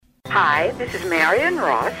Hi, this is Marion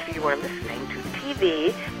Ross. You are listening to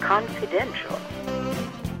TV Confidential.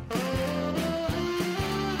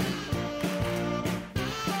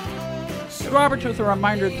 Robert, with a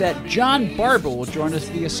reminder that John Barber will join us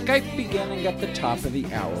via Skype beginning at the top of the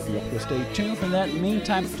hour. You have to stay tuned for that. In the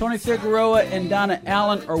meantime, Tony Figueroa and Donna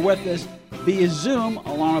Allen are with us via Zoom,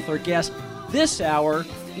 along with our guest this hour,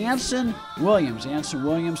 Anson Williams. Anson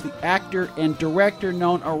Williams, the actor and director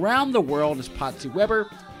known around the world as Potsy Weber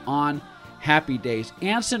on Happy Days.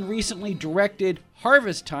 Anson recently directed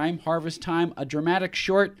Harvest Time, a dramatic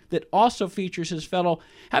short that also features his fellow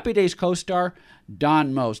Happy Days co-star,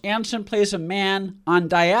 Don Most. Anson plays a man on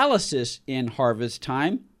dialysis in Harvest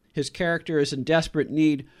Time. His character is in desperate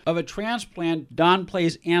need of a transplant. Don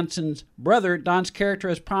plays Anson's brother. Don's character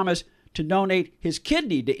has promised to donate his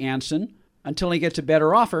kidney to Anson until he gets a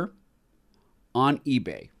better offer on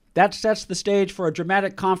eBay. That sets the stage for a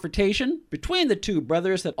dramatic confrontation between the two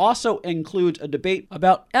brothers that also includes a debate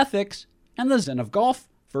about ethics and the zen of golf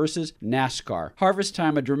versus NASCAR. Harvest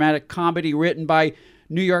Time, a dramatic comedy written by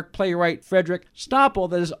New York playwright Frederick Stoppel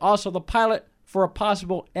that is also the pilot for a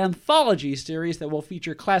possible anthology series that will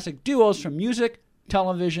feature classic duos from music,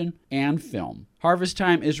 television, and film. Harvest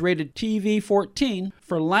Time is rated TV 14.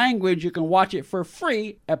 For language, you can watch it for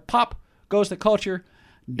free at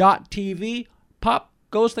popgoestheculture.tv,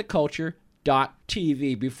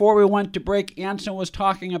 popgoestheculture.tv. Before we went to break, Anson was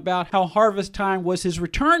talking about how Harvest Time was his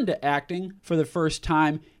return to acting for the first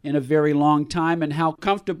time in a very long time, and how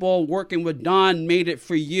comfortable working with Don made it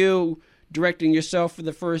for you, directing yourself for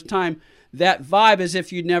the first time. That vibe, as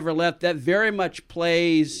if you never left, that very much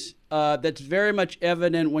plays, that's very much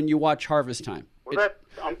evident when you watch Harvest Time. Well,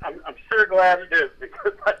 I'm sure glad it is,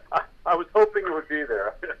 because I was hoping it would be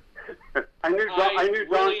there. I knew really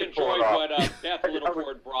Don enjoyed what Beth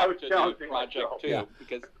Littleford brought to the project, too, yeah.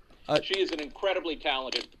 because she is an incredibly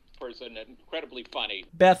talented person and incredibly funny.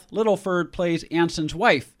 Beth Littleford plays Anson's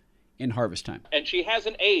wife in Harvest Time. And she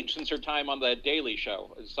hasn't aged since her time on The Daily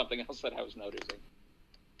Show, is something else that I was noticing.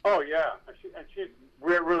 Oh, yeah. She's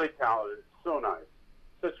really talented. So nice.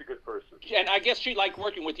 Such a good person. And I guess she liked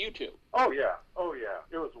working with you, too. Oh, yeah.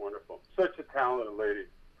 It was wonderful. Such a talented lady.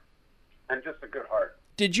 And just a good heart.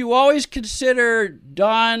 Did you always consider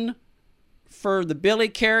Don for the Billy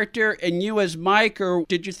character and you as Mike, or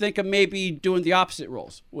did you think of maybe doing the opposite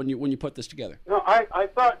roles when you put this together? No, I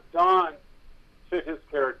thought Don fit his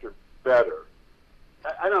character better.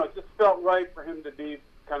 I don't know, it just felt right for him to be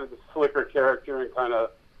kind of the slicker character and it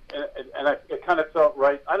kind of felt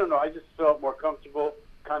right. I don't know, I just felt more comfortable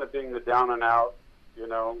kind of being the down and out,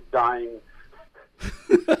 dying,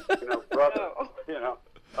 brother,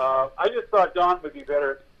 I just thought Don would be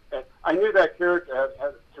better. And I knew that character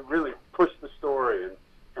had to really push the story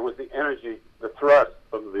and was the energy, the thrust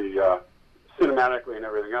of the cinematically and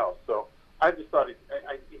everything else. So I just thought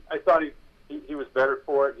I thought he was better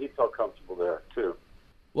for it. He felt comfortable there too.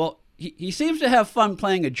 Well, he seems to have fun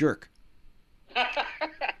playing a jerk.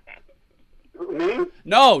 Me?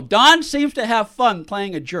 No, Don seems to have fun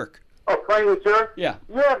playing a jerk. Oh, playing a jerk? Yeah.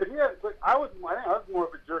 Yeah, but I was more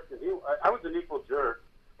of a jerk than he. I was an equal jerk.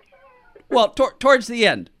 Well, towards the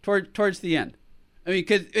end. Towards the end. I mean,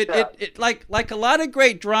 because it like a lot of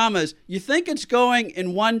great dramas, you think it's going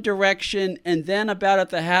in one direction, and then about at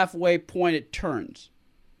the halfway point, it turns.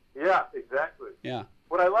 Yeah, exactly. Yeah.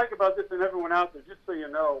 What I like about this, and everyone out there, just so you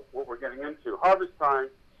know what we're getting into, Harvest Time,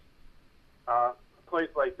 a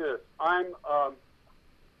place like this. I'm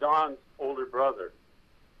Don's older brother,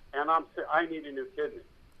 and I need a new kidney,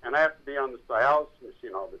 and I have to be on the dialysis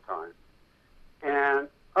machine all the time. And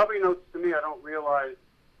unbeknownst to me, I don't realize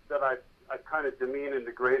that I've kind of demeaned and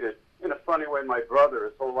degraded in a funny way my brother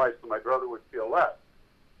his whole life, so my brother would feel less.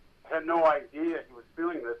 I had no idea he was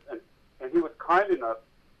feeling this, and he was kind enough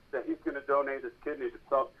that he's going to donate his kidney to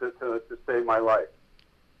save my life.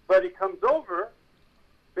 But he comes over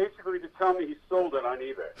basically to tell me he sold it on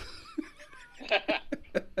eBay.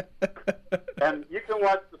 And you can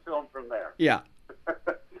watch the film from there. Yeah.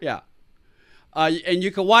 Yeah. And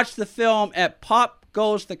you can watch the film at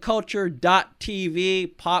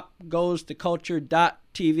popgoestheculture.tv,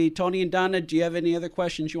 popgoestheculture.tv. Tony and Donna, do you have any other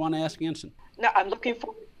questions you want to ask Anson? No, I'm looking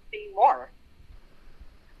forward to seeing more.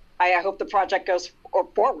 I hope the project goes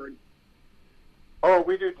forward. Oh,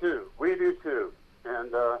 we do too.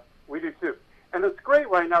 And we do too. And it's great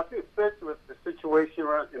right now too, especially with the situation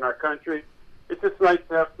in our country. It's just nice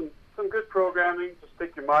to have some good programming, just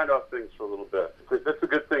take your mind off things for a little bit. That's a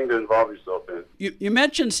good thing to involve yourself in. You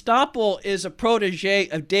mentioned Stoppel is a protege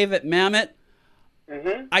of David Mamet.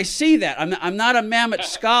 Mm-hmm. I see that. I'm not a Mamet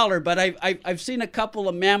scholar, but I've seen a couple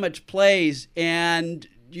of Mamet's plays, and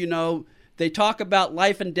they talk about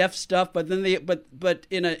life and death stuff, but then but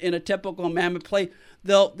in a typical Mammoth play,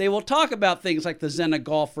 they will talk about things like the Zen of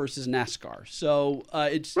golf versus NASCAR. So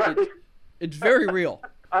it's very real.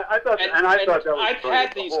 I thought that was I've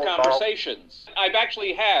had these conversations. I've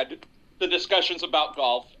actually had the discussions about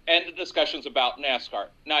golf and the discussions about NASCAR.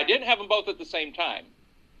 Now, I didn't have them both at the same time,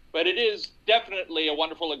 but it is definitely a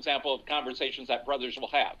wonderful example of conversations that brothers will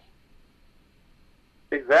have.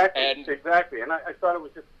 Exactly. And I thought it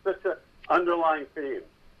was just such an underlying theme.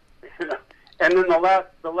 You know? And then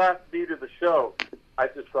the last beat of the show, I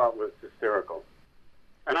just thought was hysterical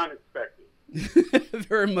and unexpected.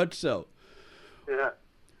 Very much so. Yeah.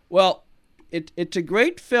 Well, it's a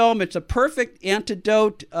great film. It's a perfect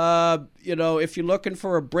antidote, if you're looking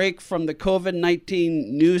for a break from the COVID-19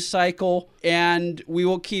 news cycle. And we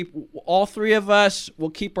will all three of us will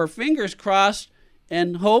keep our fingers crossed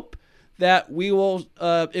and hope that we will,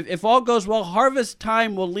 if all goes well, Harvest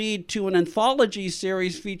Time will lead to an anthology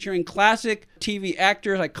series featuring classic TV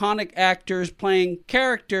actors, iconic actors playing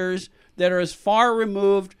characters that are as far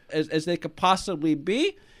removed as they could possibly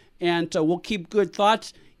be. And we'll keep good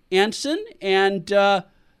thoughts. Anson, and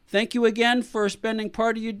thank you again for spending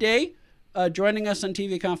part of your day joining us on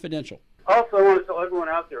TV Confidential. Also, I want to tell everyone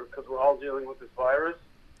out there, because we're all dealing with this virus,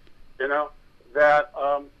 that,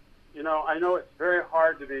 I know it's very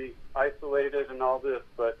hard to be isolated and all this,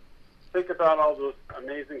 but think about all those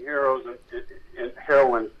amazing heroes and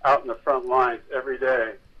heroines out in the front lines every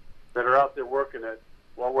day that are out there working it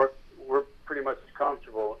while we're pretty much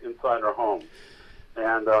comfortable inside our homes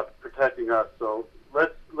and protecting us. So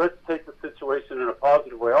let's take the situation in a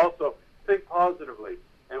positive way. Also, think positively.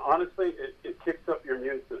 And honestly, it kicks up your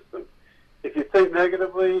immune system. If you think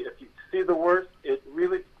negatively, if you see the worst, it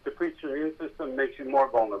really depletes your immune system, makes you more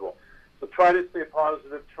vulnerable. So try to stay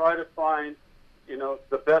positive. Try to find,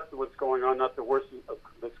 the best of what's going on, not the worst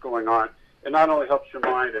that's going on. It not only helps your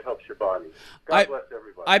mind, it helps your body. God bless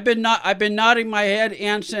everybody. I've been nodding my head,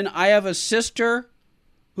 Anson. I have a sister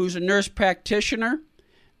who's a nurse practitioner,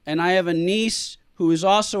 and I have a niece who is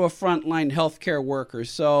also a frontline healthcare worker.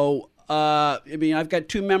 So, I've got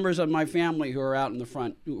two members of my family who are out in the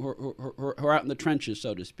front, who are out in the trenches,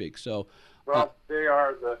 so to speak. So, they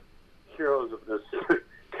are the heroes of this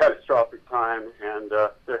catastrophic time, and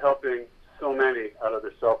they're helping so many out of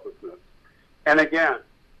their selflessness. And again,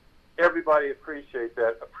 everybody appreciate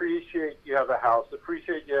that. Appreciate you have a house.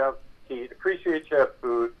 Appreciate you have heat. Appreciate you have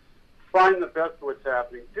food. Find the best of what's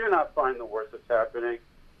happening. Do not find the worst that's happening.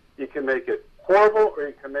 You can make it horrible or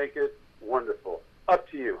you can make it wonderful. Up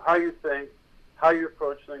to you. How you think, how you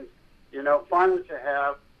approach things. Find what you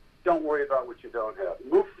have. Don't worry about what you don't have.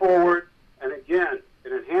 Move forward. And again,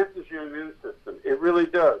 it enhances your immune system. It really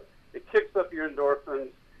does. It kicks up your endorphins,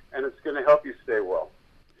 and it's going to help you stay well.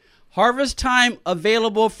 Harvest Time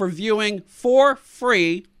available for viewing for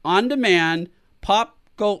free on demand.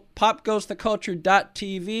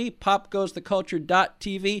 PopGoesTheCulture.tv,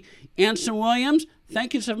 PopGoesTheCulture.tv. Anson Williams,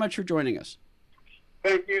 thank you so much for joining us.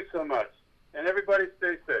 Thank you so much. And everybody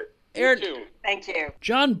stay safe. Thank you.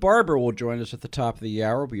 John Barber will join us at the top of the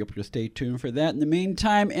hour. Be able to stay tuned for that in the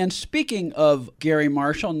meantime. And speaking of Gary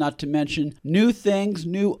Marshall, not to mention new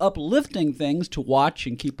uplifting things to watch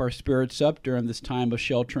and keep our spirits up during this time of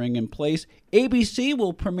sheltering in place, ABC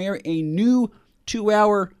will premiere a new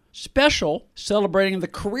 2-hour special celebrating the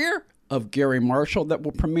career of Gary Marshall that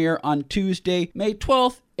will premiere on Tuesday, May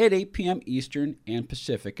 12th at 8 p.m. Eastern and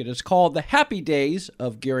Pacific. It is called The Happy Days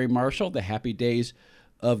of Gary Marshall, The Happy Days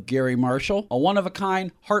of Gary Marshall, a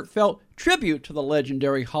one-of-a-kind, heartfelt tribute to the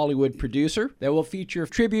legendary Hollywood producer that will feature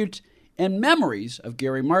tributes and memories of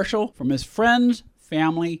Gary Marshall from his friends,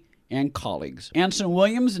 family, and colleagues. Anson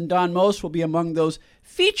Williams and Don Most will be among those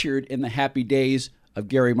featured in The Happy Days of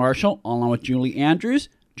Gary Marshall, along with Julie Andrews,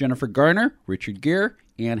 Jennifer Garner, Richard Gere,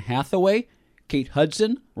 Anne Hathaway, Kate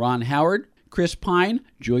Hudson, Ron Howard, Chris Pine,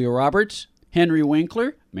 Julia Roberts, Henry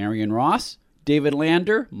Winkler, Marion Ross, David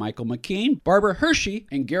Lander, Michael McKean, Barbara Hershey,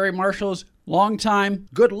 and Gary Marshall's longtime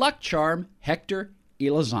good luck charm, Hector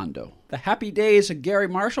Elizondo. The Happy Days of Gary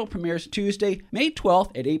Marshall premieres Tuesday, May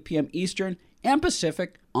 12th at 8 p.m. Eastern and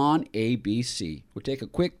Pacific on ABC. We'll take a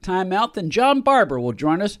quick time out, then John Barber will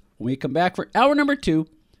join us when we come back for hour number 2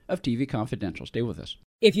 of TV Confidential. Stay with us.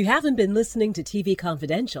 If you haven't been listening to TV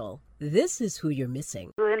Confidential, this is who you're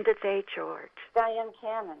missing. Linda J. George. Diane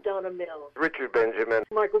Cannon. Donna Mills. Richard Benjamin.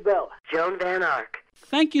 Michael Bell. Joan Van Ark.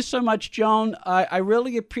 Thank you so much, Joan. I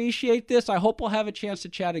really appreciate this. I hope we'll have a chance to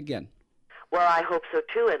chat again. Well, I hope so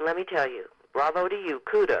too, and let me tell you, bravo to you,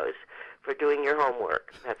 kudos for doing your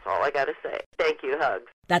homework. That's all I got to say. Thank you,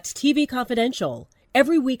 hugs. That's TV Confidential,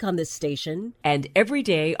 every week on this station and every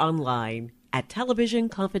day online at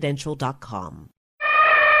televisionconfidential.com.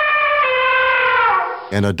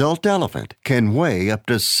 An adult elephant can weigh up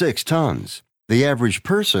to 6 tons. The average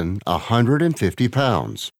person, 150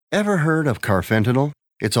 pounds. Ever heard of carfentanil?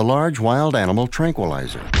 It's a large wild animal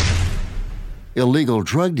tranquilizer. Illegal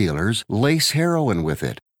drug dealers lace heroin with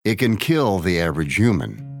it. It can kill the average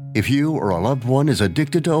human. If you or a loved one is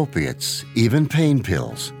addicted to opiates, even pain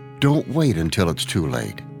pills, don't wait until it's too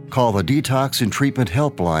late. Call the Detox and Treatment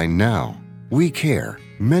Helpline now. We care.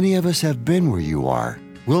 Many of us have been where you are.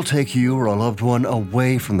 We'll take you or a loved one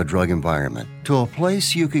away from the drug environment to a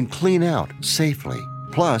place you can clean out safely.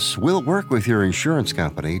 Plus, we'll work with your insurance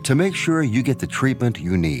company to make sure you get the treatment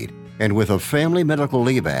you need. And with a Family Medical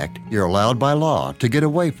Leave Act, you're allowed by law to get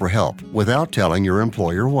away for help without telling your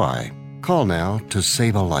employer why. Call now to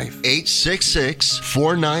save a life.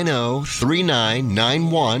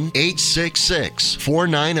 866-490-3991.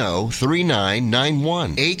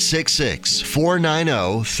 866-490-3991.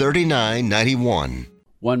 866-490-3991.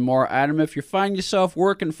 One more item. If you find yourself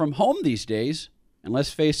working from home these days, and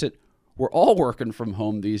let's face it, we're all working from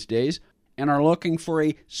home these days, and are looking for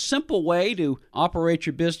a simple way to operate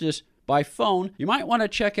your business by phone, you might want to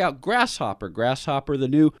check out Grasshopper. Grasshopper, the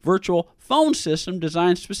new virtual phone system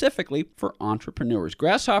designed specifically for entrepreneurs.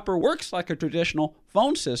 Grasshopper works like a traditional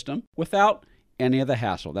phone system without any of the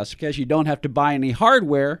hassle. That's because you don't have to buy any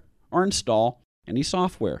hardware or install any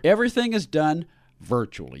software. Everything is done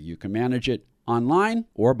virtually. You can manage it online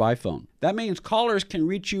or by phone. That means callers can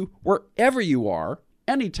reach you wherever you are,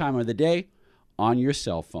 any time of the day, on your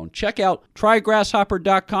cell phone. Check out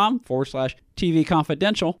trygrasshopper.com/TV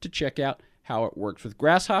Confidential to check out how it works. With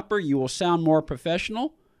Grasshopper, you will sound more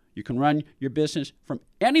professional. You can run your business from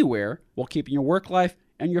anywhere while keeping your work life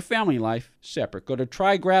and your family life separate. Go to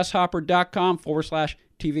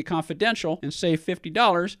trygrasshopper.com/TV Confidential and save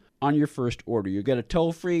 $50 on your first order. You get a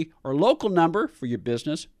toll-free or local number for your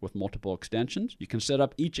business with multiple extensions. You can set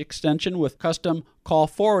up each extension with custom call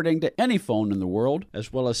forwarding to any phone in the world,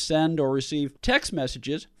 as well as send or receive text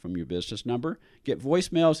messages from your business number, get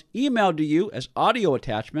voicemails emailed to you as audio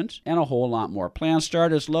attachments, and a whole lot more. Plans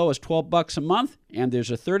start as low as $12 a month, and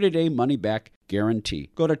there's a 30-day money-back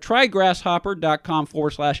guarantee. Go to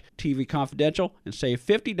trygrasshopper.com/TV Confidential and save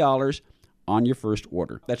 $50 on your first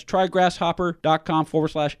order. That's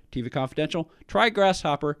trygrasshopper.com/TV Confidential.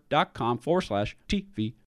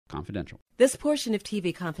 Trygrasshopper.com/TV Confidential. This portion of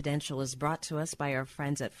TV Confidential is brought to us by our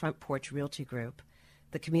friends at Front Porch Realty Group,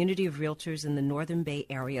 the community of realtors in the Northern Bay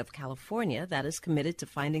area of California that is committed to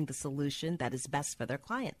finding the solution that is best for their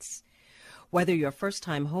clients. Whether you're a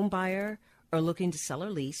first-time home buyer or looking to sell or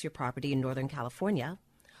lease your property in Northern California,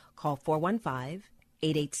 call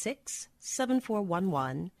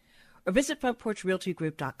 415-886-7411 or visit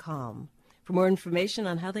frontporchrealtygroup.com for more information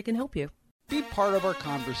on how they can help you. Be part of our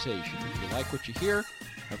conversation. If you like what you hear,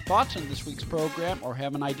 have thoughts on this week's program, or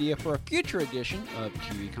have an idea for a future edition of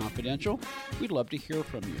TV Confidential, we'd love to hear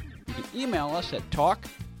from you. You can email us at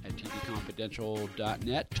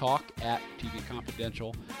talk@tvconfidential.net,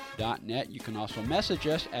 talk@tvconfidential.net. You can also message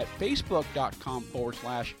us at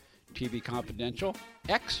facebook.com/TV Confidential,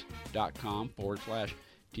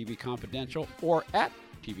 x.com/TV Confidential, or at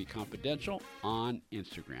TV Confidential on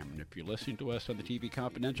Instagram. And if you're listening to us on the TV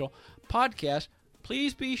Confidential podcast,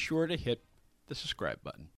 please be sure to hit the subscribe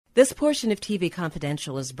button. This portion of TV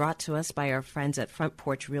Confidential is brought to us by our friends at Front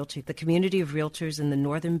Porch Realty, the community of realtors in the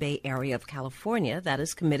Northern Bay area of California that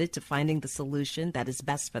is committed to finding the solution that is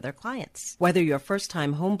best for their clients. Whether you're a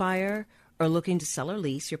first-time home buyer or looking to sell or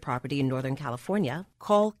lease your property in Northern California,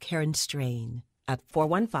 call Karen Strain at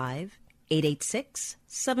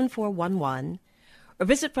 415-886-7411 or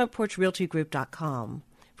visit frontporchrealtygroup.com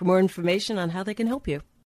for more information on how they can help you.